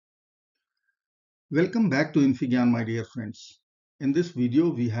Welcome back to InfyGyan, my dear friends. In this video,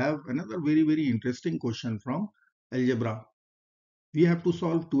 we have another very interesting question from algebra. We have to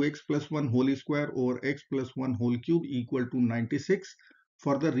solve 2x plus 1 whole square over x plus 1 whole cube equal to 96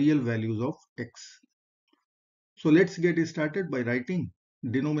 for the real values of x. So let's get started by writing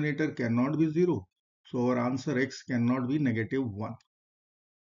denominator cannot be 0. So our answer x cannot be negative 1.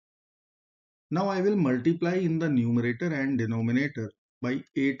 Now I will multiply in the numerator and denominator by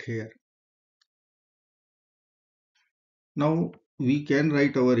 8 here. Now we can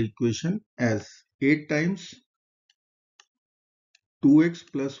write our equation as 8 times 2x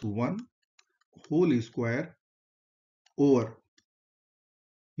plus 1 whole square over,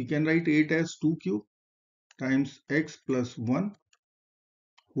 we can write 8 as 2 cube times x plus 1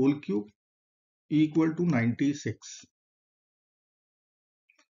 whole cube equal to 96.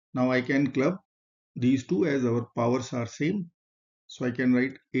 Now I can club these two as our powers are same. So I can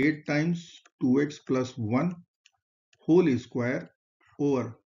write 8 times 2x plus 1 whole square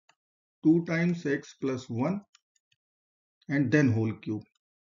over 2 times x plus 1 and then whole cube.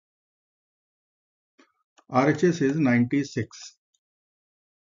 RHS is 96.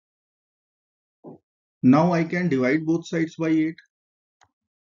 Now I can divide both sides by 8.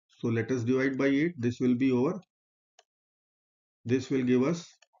 So let us divide by 8. This will be over. This will give us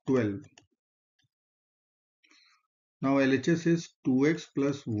 12. Now LHS is 2x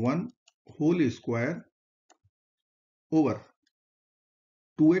plus 1 whole square over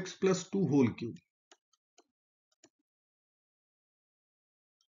 2x plus 2 whole cube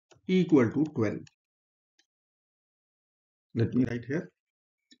equal to 12. Let me write here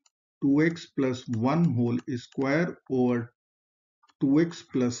 2x plus 1 whole square over 2x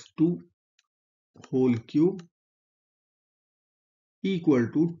plus 2 whole cube equal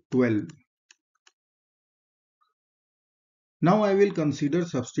to 12. Now I will consider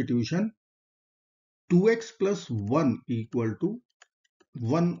substitution. 2x plus 1 equal to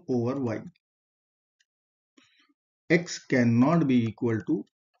 1 over y. X cannot be equal to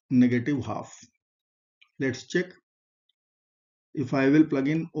negative half. Let's check. If I will plug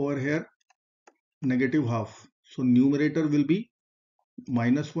in over here negative half, so numerator will be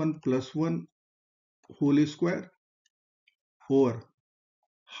minus 1 plus 1 whole square over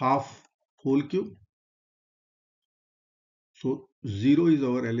half whole cube. So 0 is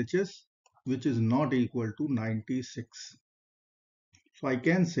our LHS, which is not equal to 96. So I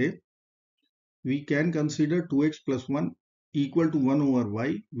can say we can consider 2x plus 1 equal to 1 over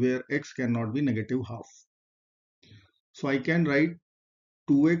y, where x cannot be negative half. So I can write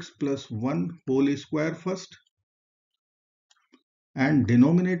 2x plus 1 whole square first, and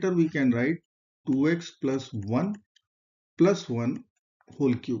denominator we can write 2x plus 1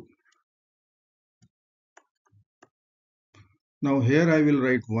 whole cube. Now here I will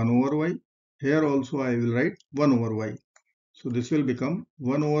write 1 over y. Here also I will write 1 over y. So this will become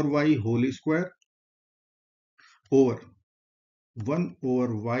 1 over y whole square over 1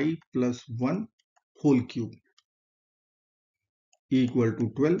 over y plus 1 whole cube equal to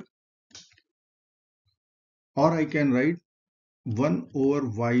 12. Or I can write 1 over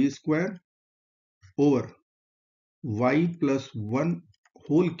y square over y plus 1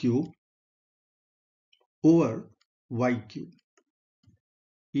 whole cube over y cube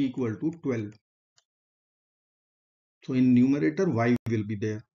equal to 12. So in numerator y will be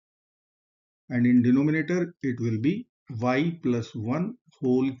there, and in denominator it will be y plus 1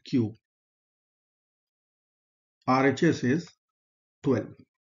 whole cube. RHS is 12.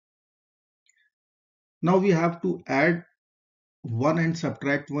 Now we have to add 1 and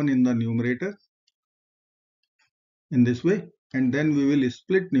subtract 1 in the numerator in this way, and then we will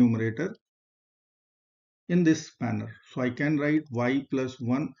split numerator in this manner. So I can write y plus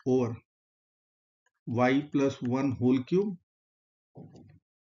 1 over y plus 1 whole cube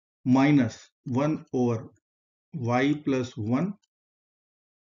minus 1 over y plus 1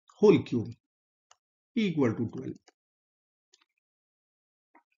 whole cube equal to 12.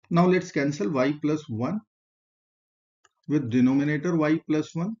 Now let's cancel y plus 1 with denominator y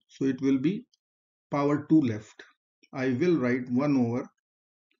plus 1. So it will be power 2 left. I will write 1 over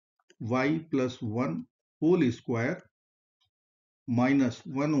y plus 1 whole square minus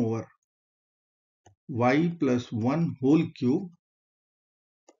 1 over y plus 1 whole cube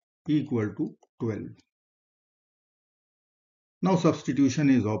equal to 12. Now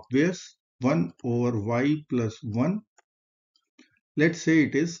substitution is obvious. 1 over y plus 1. Let's say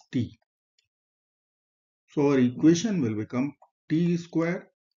it is t. So our equation will become t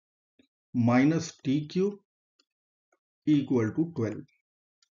square minus t cube equal to 12.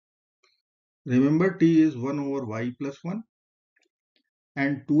 Remember, t is 1 over y plus 1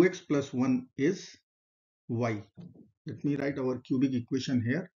 and 2x plus 1 is y. Let me write our cubic equation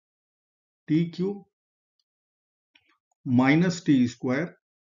here. T cube minus t square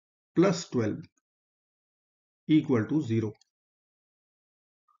plus 12 equal to 0.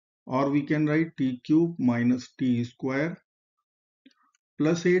 Or we can write t cube minus t square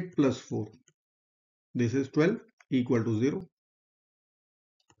plus 8 plus 4. This is 12 equal to 0.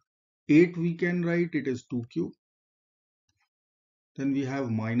 8 we can write it is 2 cube. Then we have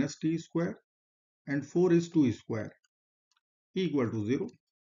minus t square and 4 is 2 square equal to 0.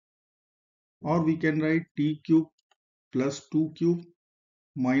 Or we can write t cube plus 2 cube,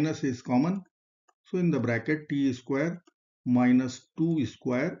 minus is common. So in the bracket t square minus 2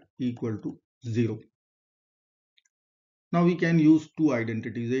 square equal to 0. Now we can use two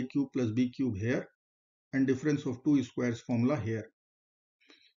identities, a cube plus b cube here and difference of two squares formula here.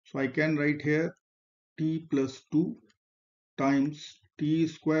 So I can write here t plus 2 times t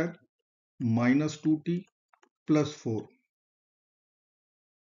square minus 2t plus 4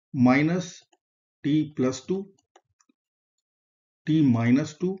 minus t plus 2 t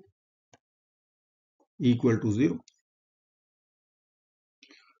minus 2 equal to 0.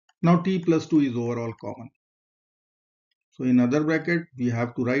 Now t plus 2 is overall common. So in other bracket we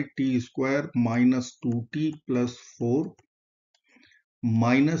have to write t square minus 2t plus 4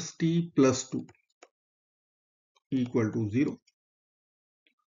 minus t plus 2 equal to 0.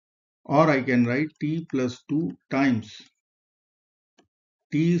 Or I can write t plus 2 times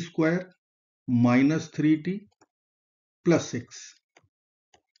t square minus 3t plus 6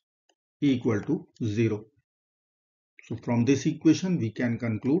 equal to 0. So from this equation we can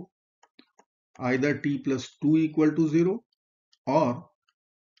conclude either t plus 2 equal to 0 or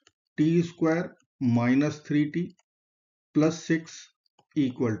t square minus 3t plus 6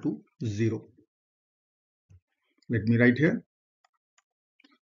 equal to 0. Let me write here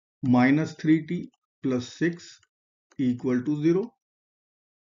minus 3t plus 6 equal to 0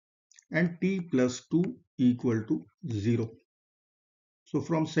 and t plus 2 equal to 0. So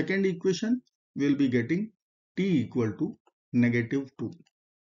from second equation we will be getting t equal to negative 2.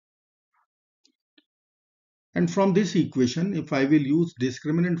 And from this equation if I will use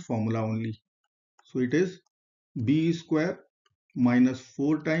discriminant formula only, so it is b square minus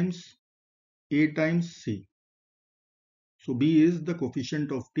 4 times a times c. So b is the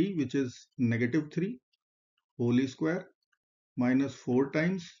coefficient of t which is negative 3 whole square minus 4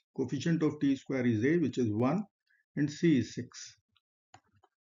 times coefficient of t square is a which is 1 and c is 6.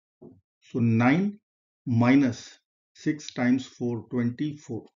 So 9 minus 6 times 4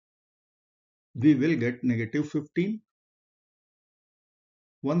 24. We will get negative 15.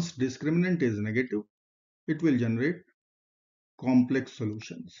 Once discriminant is negative, it will generate complex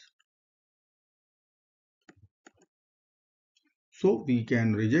solutions. So we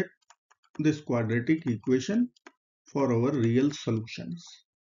can reject this quadratic equation for our real solutions.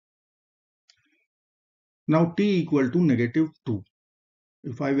 Now t equal to negative 2.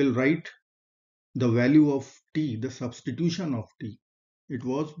 If I will write the value of t, the substitution of t, it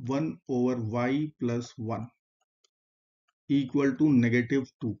was 1 over y plus 1 equal to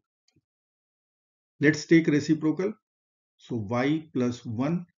negative 2. Let's take reciprocal. So y plus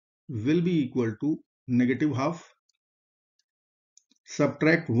 1 will be equal to negative half.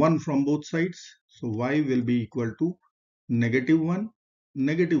 Subtract 1 from both sides. So y will be equal to negative 1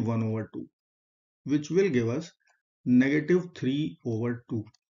 over 2, which will give us negative 3 over 2.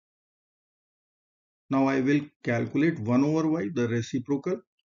 Now I will calculate 1 over y, the reciprocal.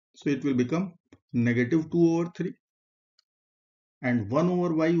 So it will become negative 2 over 3. And 1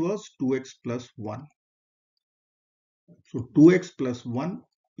 over y was 2x plus 1. So 2x plus 1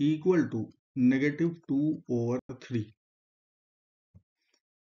 equal to negative 2 over 3.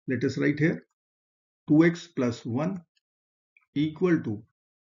 Let us write here 2x plus 1 equal to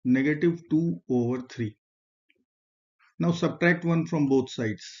negative 2 over 3. Now subtract 1 from both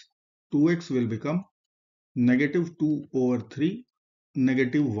sides. 2x will become negative 2 over 3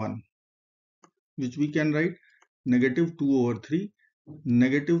 negative 1, which we can write negative 2 over 3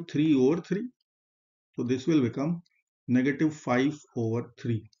 negative 3 over 3. So this will become negative 5 over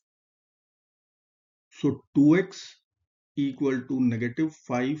 3. So 2x equal to negative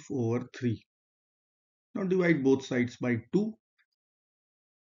 5 over 3. Now divide both sides by 2.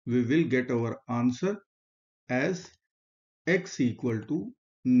 We will get our answer as x equal to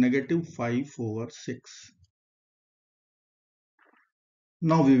negative 5 over 6.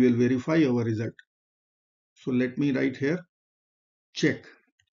 Now we will verify our result. So let me write here check.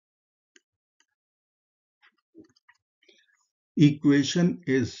 Equation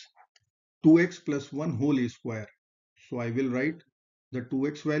is 2x plus 1 whole square. So I will write the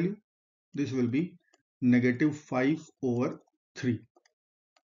 2x value. This will be negative 5 over 3.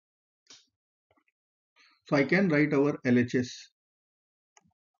 So I can write our LHS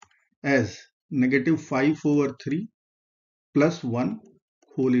as negative 5 over 3 plus 1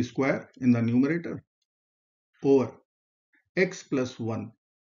 whole square in the numerator over x plus 1.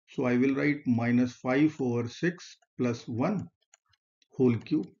 So I will write minus 5 over 6 plus 1 whole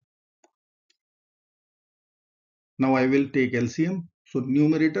cube. Now I will take LCM. So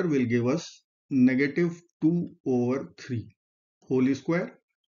numerator will give us negative 2 over 3 whole square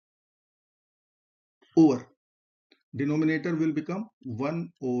over denominator will become 1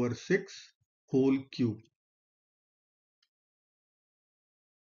 over 6 whole cube,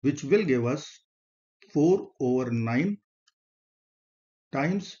 which will give us 4 over 9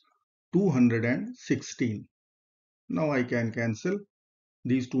 times 216. Now I can cancel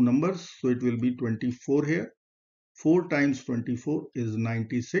these two numbers, so it will be 24 here. 4 times 24 is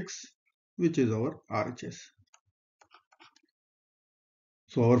 96, which is our RHS.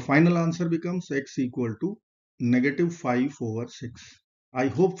 So our final answer becomes x equal to negative 5 over 6. I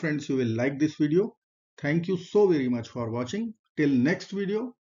hope friends you will like this video. Thank you so very much for watching. Till next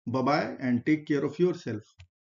video, bye bye and take care of yourself.